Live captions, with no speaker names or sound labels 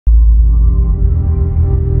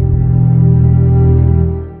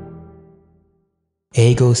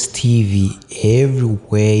Agos TV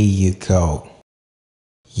everywhere you go.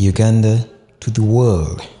 Uganda to the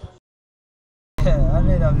world.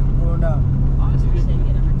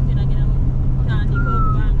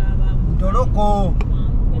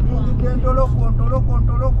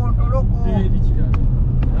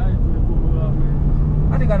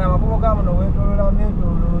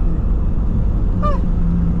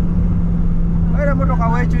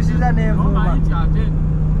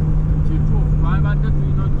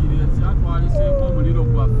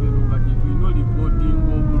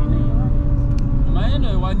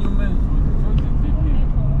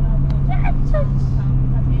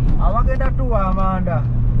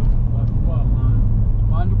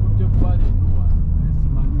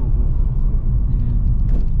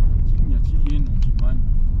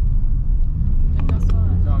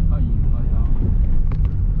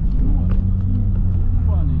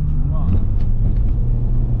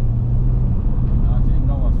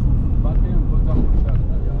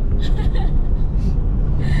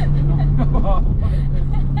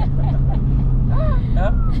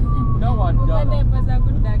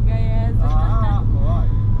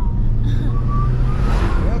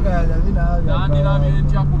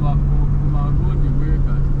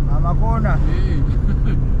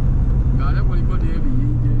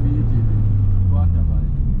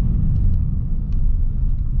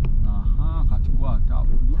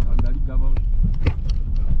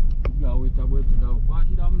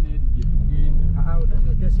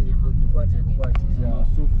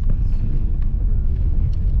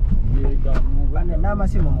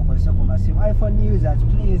 iPhone users,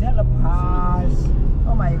 please help us.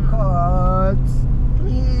 Oh my God,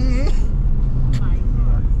 please.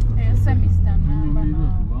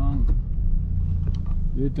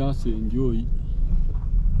 Let us enjoy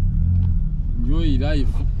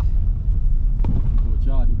life.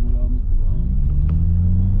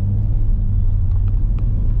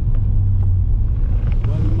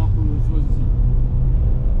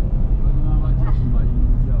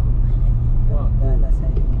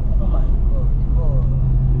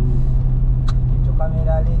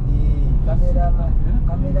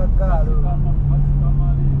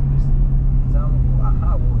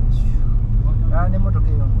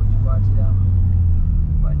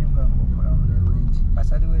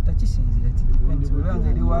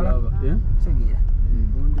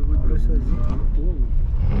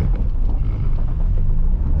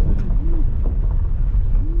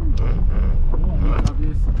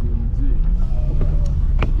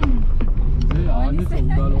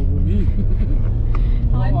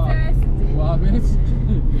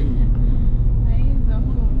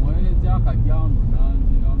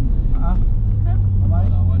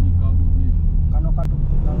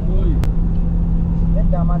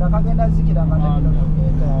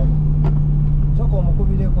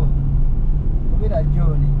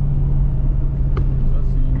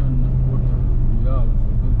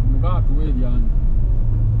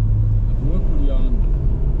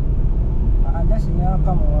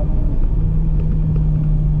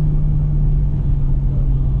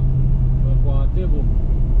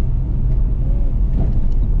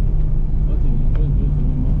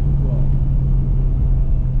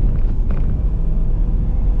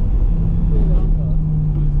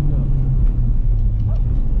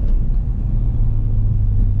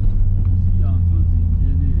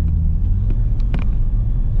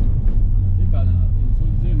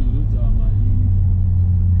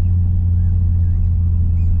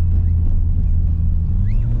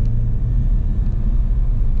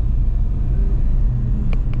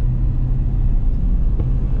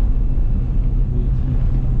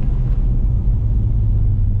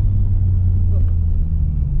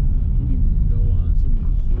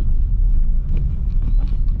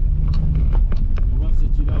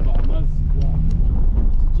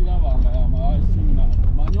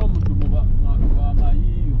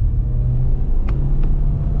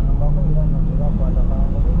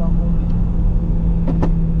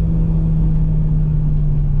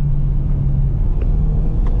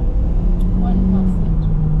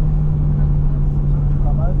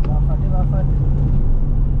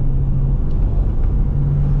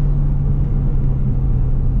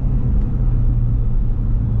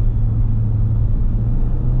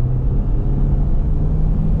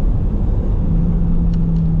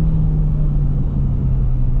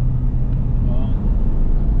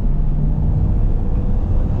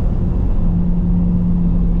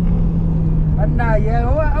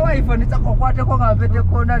 iPhone itakokwate ko ngavete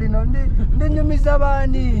kona lino ndi nyumiza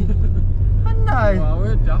bani anayi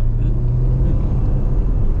waweta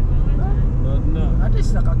ati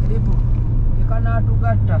saka klipu ikana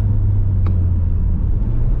tugatta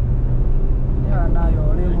nayo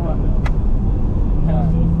olemwa.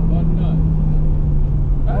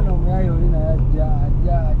 Ano myayo lina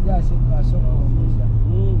ya sika soko omuza.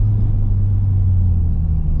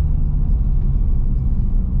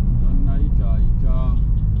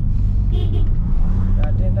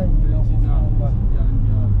 Atenda nyino kufumba.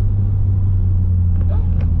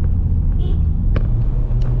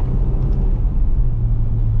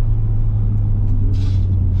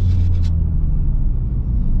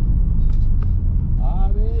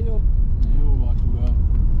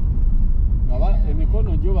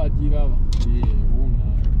 Emikono gyo bagiraba.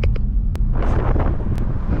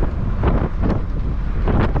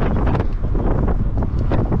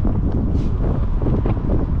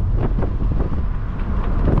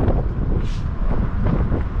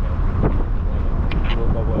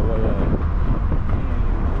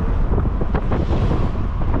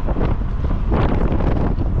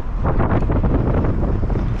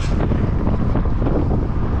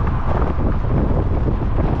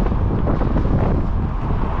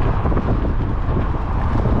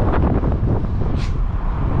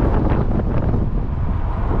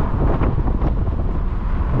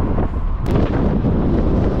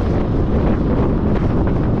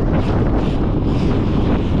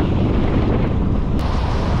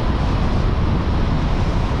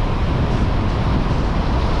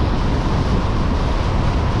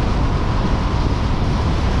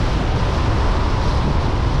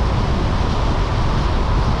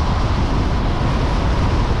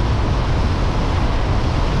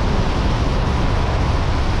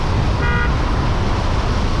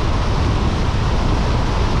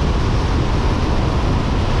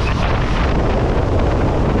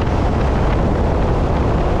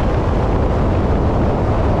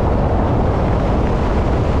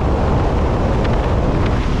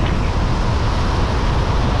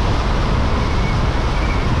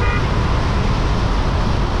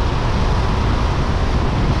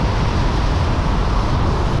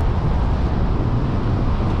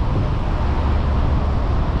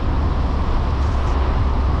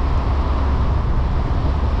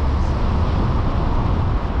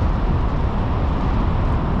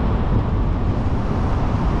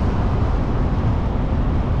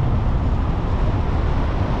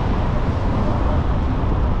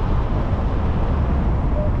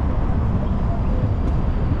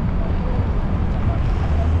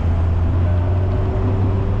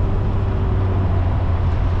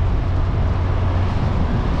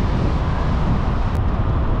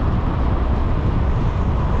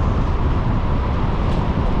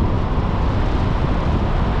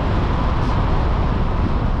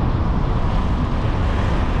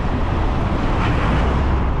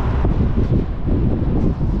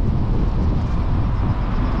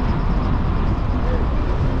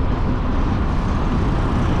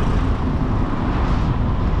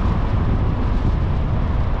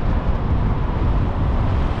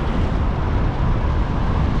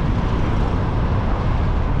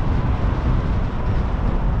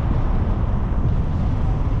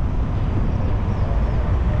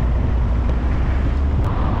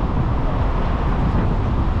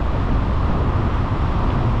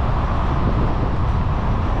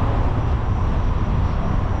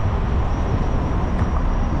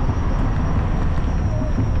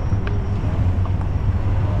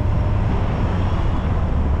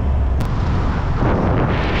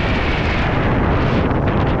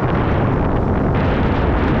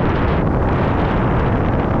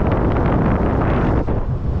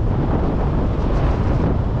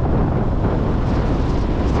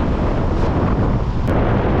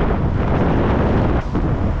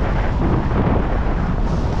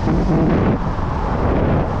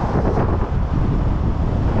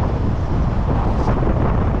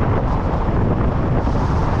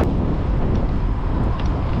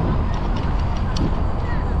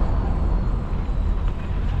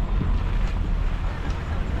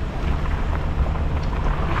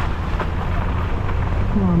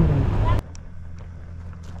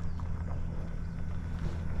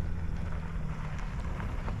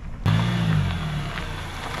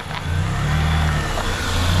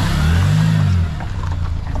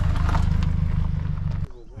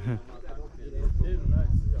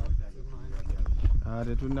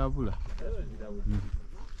 Tunabula.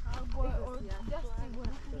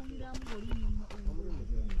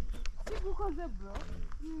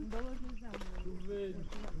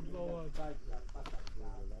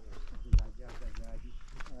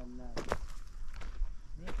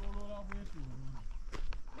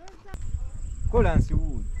 Kola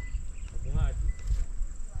nsiwuli.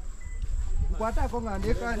 Kwatako nga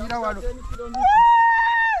ndekanira wano.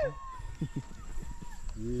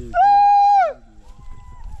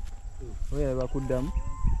 Oya bakuddamu.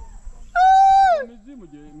 Emizimu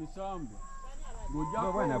gye misambu.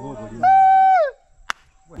 Ng'ojja Bwana bobo.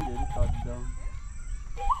 ebikadda.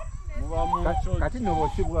 Muba mu nsozi. Kati no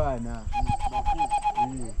bosibwana.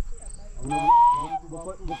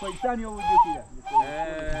 Bukoitani obujukira.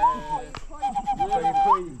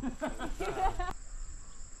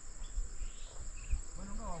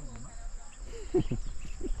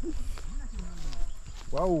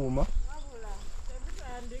 Wauma.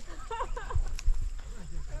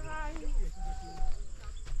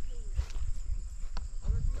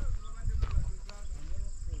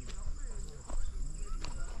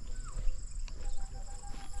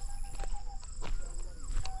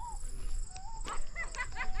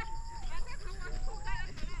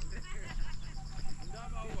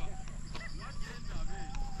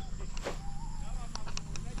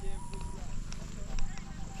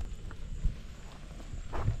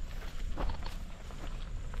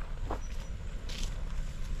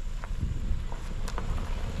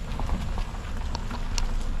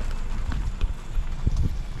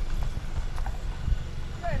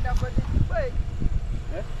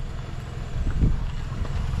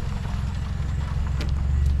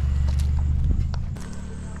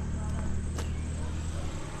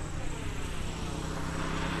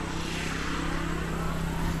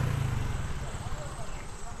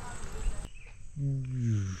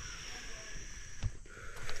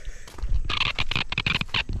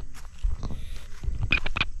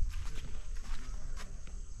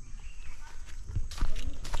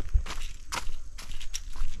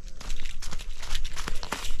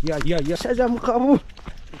 Yeah. Shaja mukabu.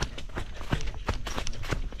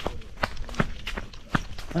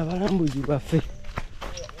 Abalambuzi baffe.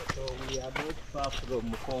 So we are not far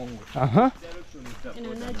from Congo.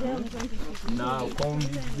 Now from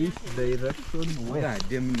this direction, where are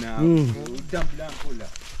them now?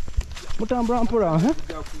 Mutambula mpola,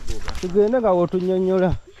 tugende nga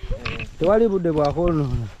wotunyonnyola. Tewali budde bwa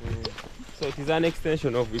kwonoona. So it is an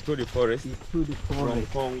extension of Ituri Forest from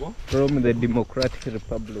Congo. From the Democratic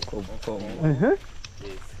Republic of Congo.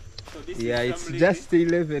 Yes. So this Yeah, is it's Semliki. just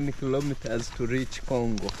 11 kilometers to reach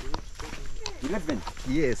Congo. 11.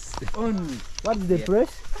 Yes. Only. What's the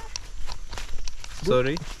place?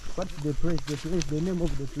 Sorry? What's the place? The name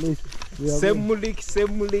of the place. We are going.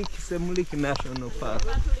 Semliki National Park.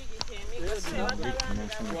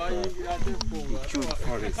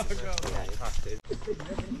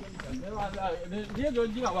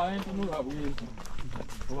 Ndiye abantu mula bwintu.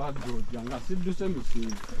 Obadde nga sidduse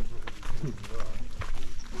musinga.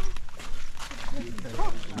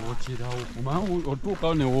 Wookerawo. Omanye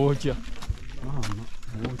otuukawo ne wookya. Maama,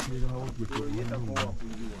 wookerawo gye tugenda.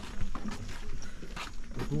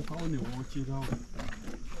 Otuukawo ne wookerawo.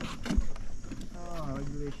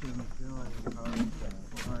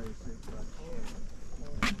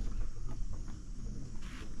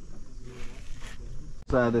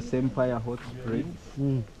 These are the Sempaya Hot Springs.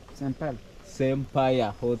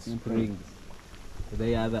 Sempaya Hot Springs.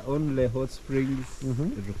 They are the only hot springs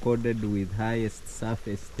recorded with highest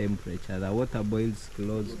surface temperature. The water boils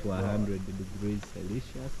close to 100 degrees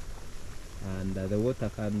Celsius, and the water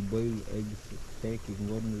can boil eggs taking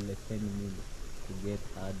only 10 minutes to get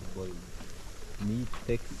hard boiled. Meat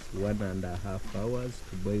takes 1.5 hours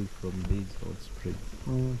to boil from these hot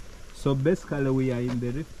springs. So basically we are in the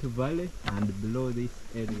Rift Valley, and below this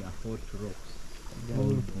area hot rocks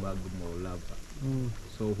called magma or lava.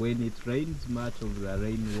 So when it rains, much of the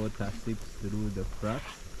rainwater seeps through the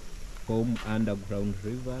cracks, form underground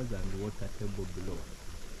rivers and water table below.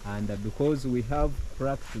 And because we have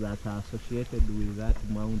cracks that are associated with that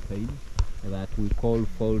mountain that we call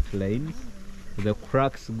fault lines, the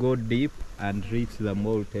cracks go deep and reach the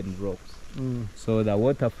molten rocks. So the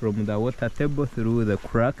water from the water table through the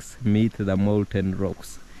cracks meet the molten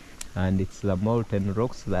rocks, and it's the molten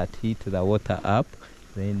rocks that heat the water up,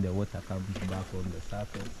 then the water comes back on the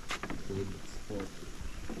surface when it's hot.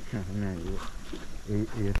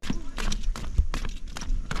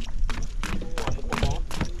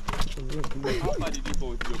 How far did you go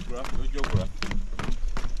with your geography?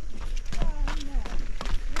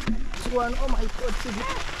 One, oh my God,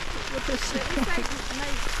 what a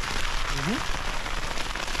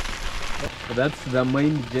So that's the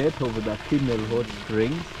main jet of the female hot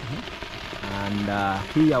springs. And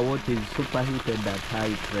here what is superheated at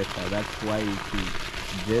high pressure, that's why it is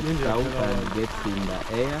jets out and gets in the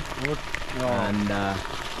air. And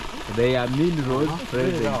there are minerals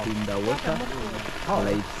present in the water,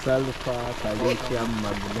 like sulfur, calcium,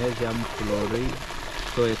 magnesium, chlorine.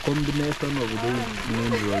 So a combination of these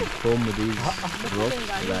minerals form these rocks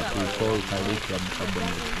that we call calcium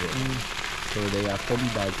carbonate rocks. So they are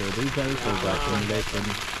formed as a rivers of accumulation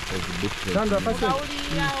of different Sandra, minerals.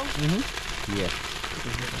 Yes.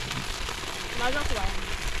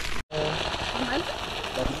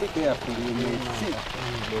 But be careful, you may see.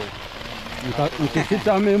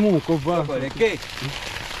 Nkikitamu kova. Okay.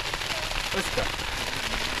 Oscar.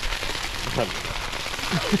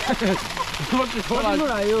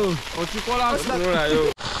 Okikolayo.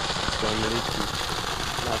 Okikolayo. Semliki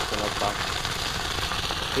National Park.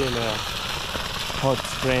 Female hot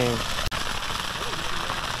spring.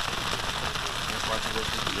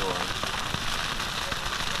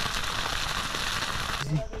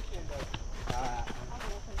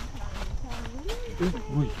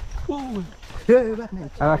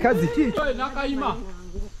 Abakazi ki?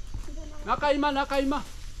 Nakaima.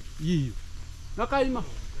 Yiyo. Nakaima.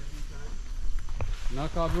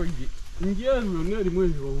 Nakabwege. Ngiyenu neri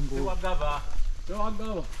mwezi wombo. Wagaba.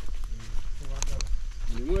 Tewagaba.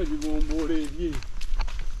 Ni mwezi wombo leje.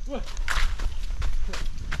 We.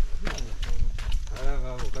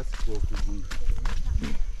 Alanga okasiko okugulu.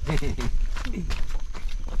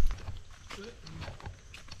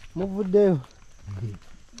 Muvuddeyo.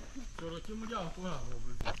 Soro kimuli akola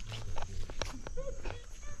obuzi.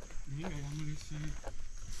 Ninga yamulisi.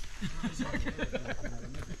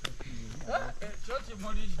 Choti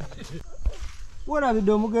moli.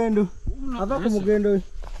 Wolabidde omugendo. Ava ku mugendo.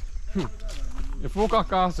 Efuuka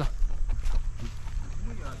kaasa.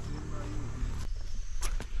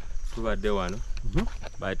 Tubadde wano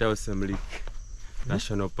bayitawo Semliki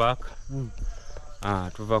National Park.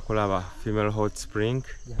 Tuva kulaba female hot spring.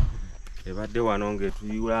 Ebadde wano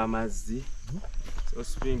ng'etuyula amazzi. So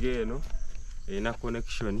spring eno erina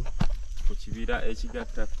connection ku kibira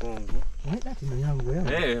ekigatta Congo.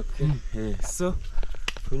 So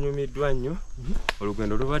tunyumiddwa nnyo.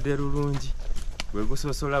 Olugendo lubadde lulungi. Bwe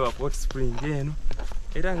gusobola olaba hot spring eno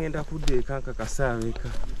era ngenda kudda eka nkakasa eka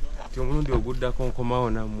ti omulundi oguddako nkomawo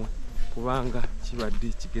nammwe kubanga kibadde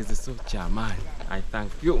kigezeso kyamaanyi. I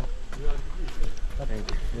thank you.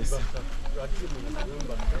 Thank you. Yes.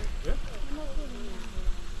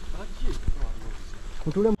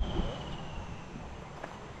 Kutule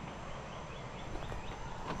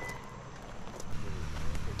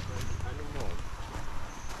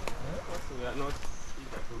We are not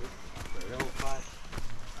eager to look at the leopard.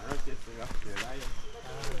 We are not chasing after the lion.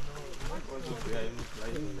 Also, we are in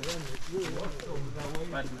flight.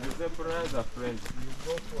 But the zebras are friends.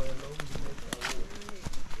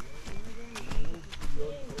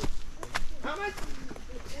 How much?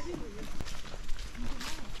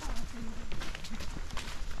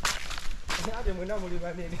 ate mwena muli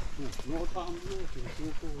banene.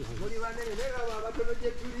 Muli banene naye abo abatono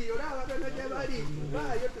gye tuli olaba abatono gye bali.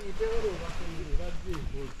 Baayo tuyitewo.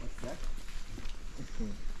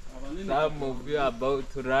 Some of you are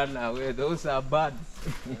about to run away. Those are birds.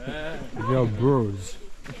 They are birds.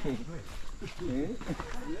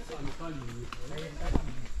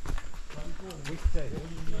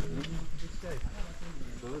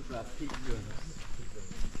 Those are pigeons.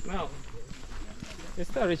 Now,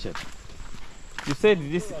 Mr. Richard, you said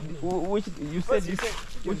this. Which you said this?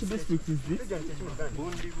 Which district is this?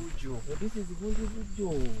 Bundibugyo. This is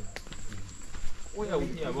Bundibugyo. We are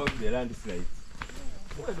here about the landslides.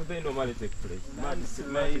 Where do they normally take place?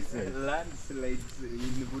 Landslides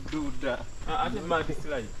in Bududa. At the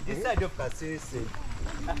landslide. This side of Kasese.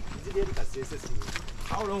 Is it in Kasese?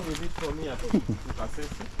 How long is it from here to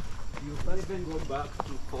Kasese? You first then go back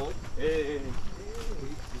to Port.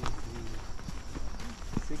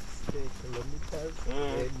 60 kilometers.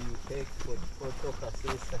 Then you take for Port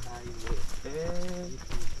Kasese highway.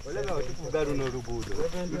 Olaba otukuga luno oluguudo.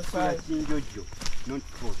 Lusula Kinjojo, not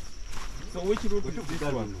Port. So which route is this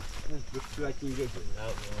one? Lusula Kinjojo.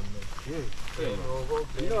 Yeah.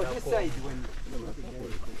 No, this side when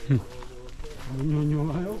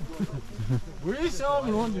Munyonyoyo. Buyise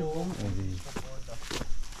omulungi gumu.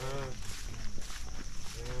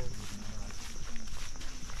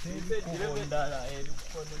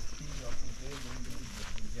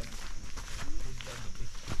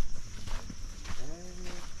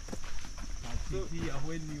 Here,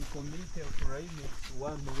 when you commit a crime, it's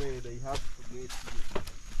one way they have to get you.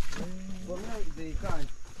 for now they can't.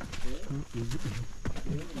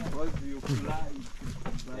 Because you fly.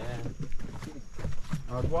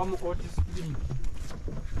 Arwamu koti spring.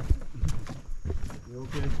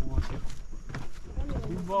 Okay, kuwasha.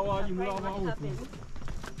 Kuva wali mulaba utu.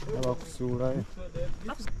 Abakusula.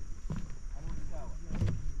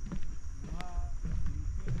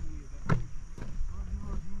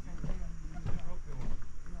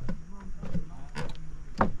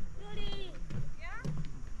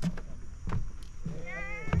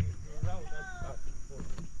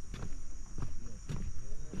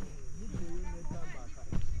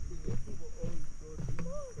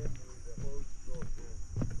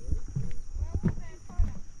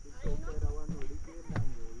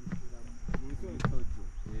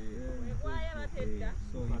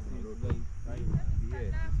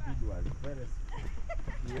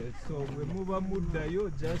 muddayo,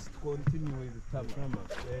 just continue with Tama.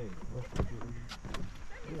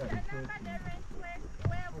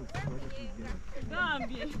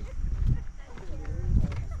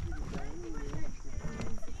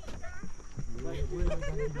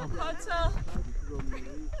 Koto,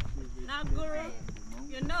 Naguru,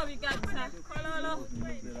 you know we got Kololo.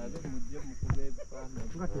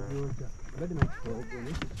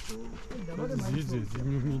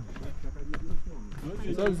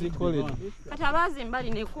 Katabazi mbali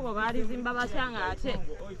nekubo bali zimba batyanga ate.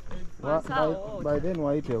 By then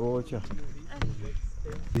waite wocha.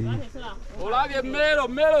 Olabye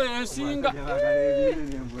mero yensinga.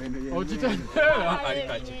 Okitera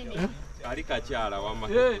ali kakyala wama.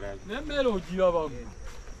 Ne mero ogiraba.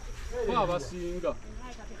 Abasinga.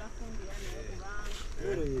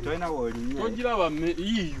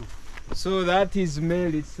 So that is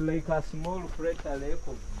male. It's like a small crater lake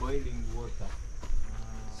of boiling water.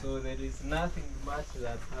 So there is nothing much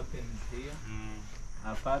that happens here,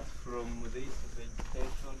 apart from this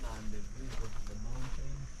vegetation and the views of the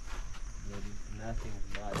mountains. There is nothing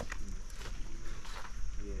much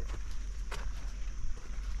here.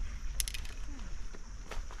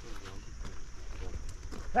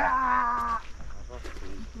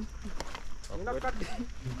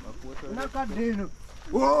 Nakadeno.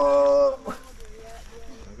 Whoa!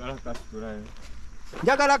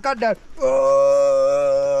 Njagala kadda.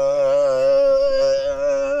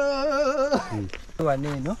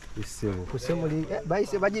 Waneno Isebo. kusemulika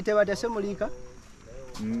bayise bagite bata semulika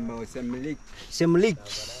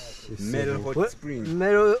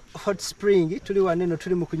Mel Hot Spring tuli waneno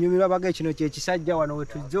tuli mu kunyumirwa baga kino kye kisajja wano we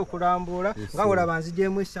tujja okulambula nga olaba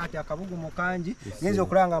nzijemu essati akabugu mu kanji ngenza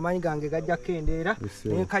okulanga amanyi gange gajja kendeera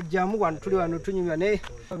nkajjamu wano tuli wano tunyumira ne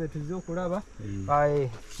tujja okulaba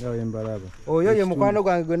yawe mbalaba oyo ye mukwano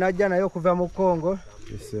gwange gwe najja naye okuva mu Congo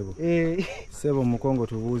Isebo. Sebo mu Congo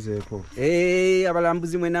tubuuzeeko.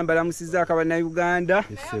 Abalambuzi mwe nambalamusiza akabana Uganda.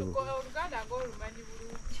 Isebo.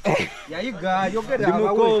 Yayiga yogera Ndi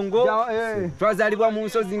mu Congo. Twazalibwa mu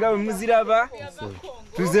nsozi nga bwe muziraba.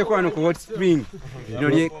 Tuze kwano ku Hot Spring. Lino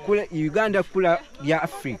lye kula Uganda kula ya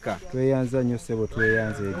Africa. Tweyanza nnyo Sebo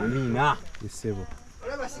tweyanze. Amina. Isebo.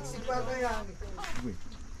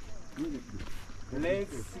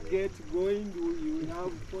 Let's get going. You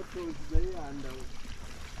have photos there and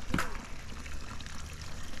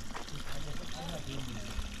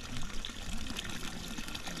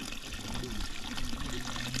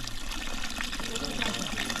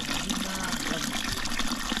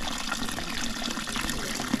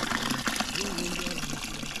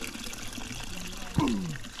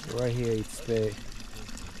Right here it's the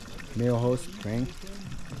male hot spring.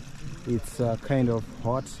 It's kind of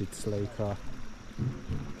hot. It's like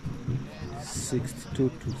 62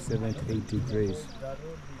 to 78 degrees.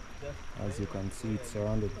 As you can see, it's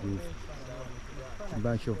surrounded with a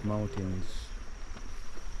bunch of mountains.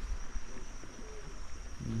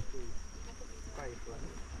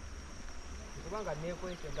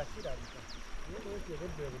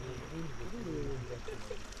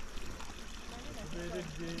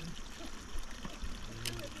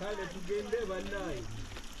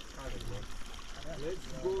 let's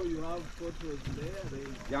go. You have photos there.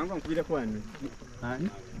 Yangu nkubira kwani.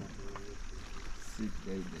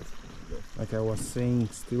 Like I was saying,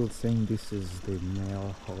 still saying, this is the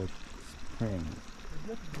male hot spring.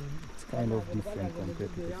 It's kind of different compared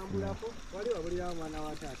to the female.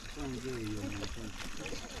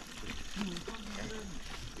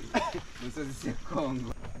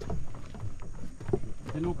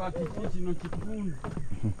 Kino kati kino kitundu.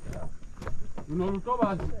 Luno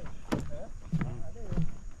lutobazi.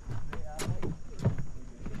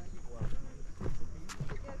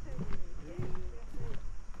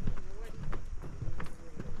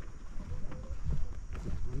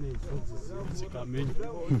 Zikamenyi.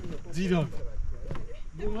 Zira.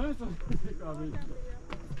 Bungaisa zikamenyi.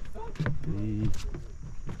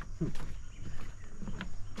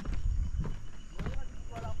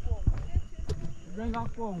 Venga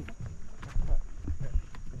Congo.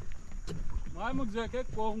 Vai me dizer que é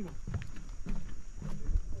Congo.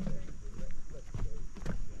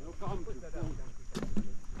 Eu campo Congo.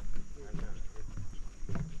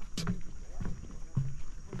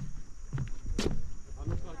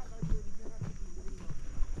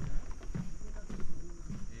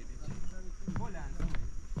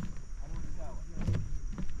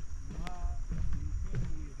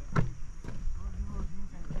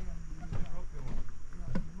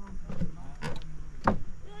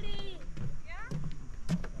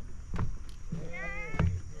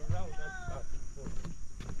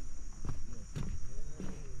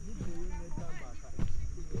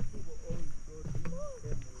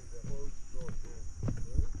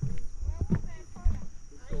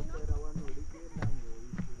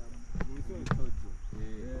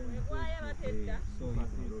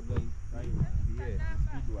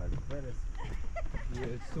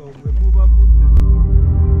 So we move up.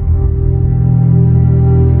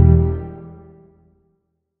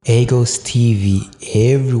 Agos TV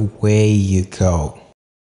everywhere you go.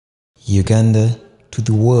 Uganda to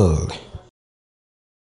the world.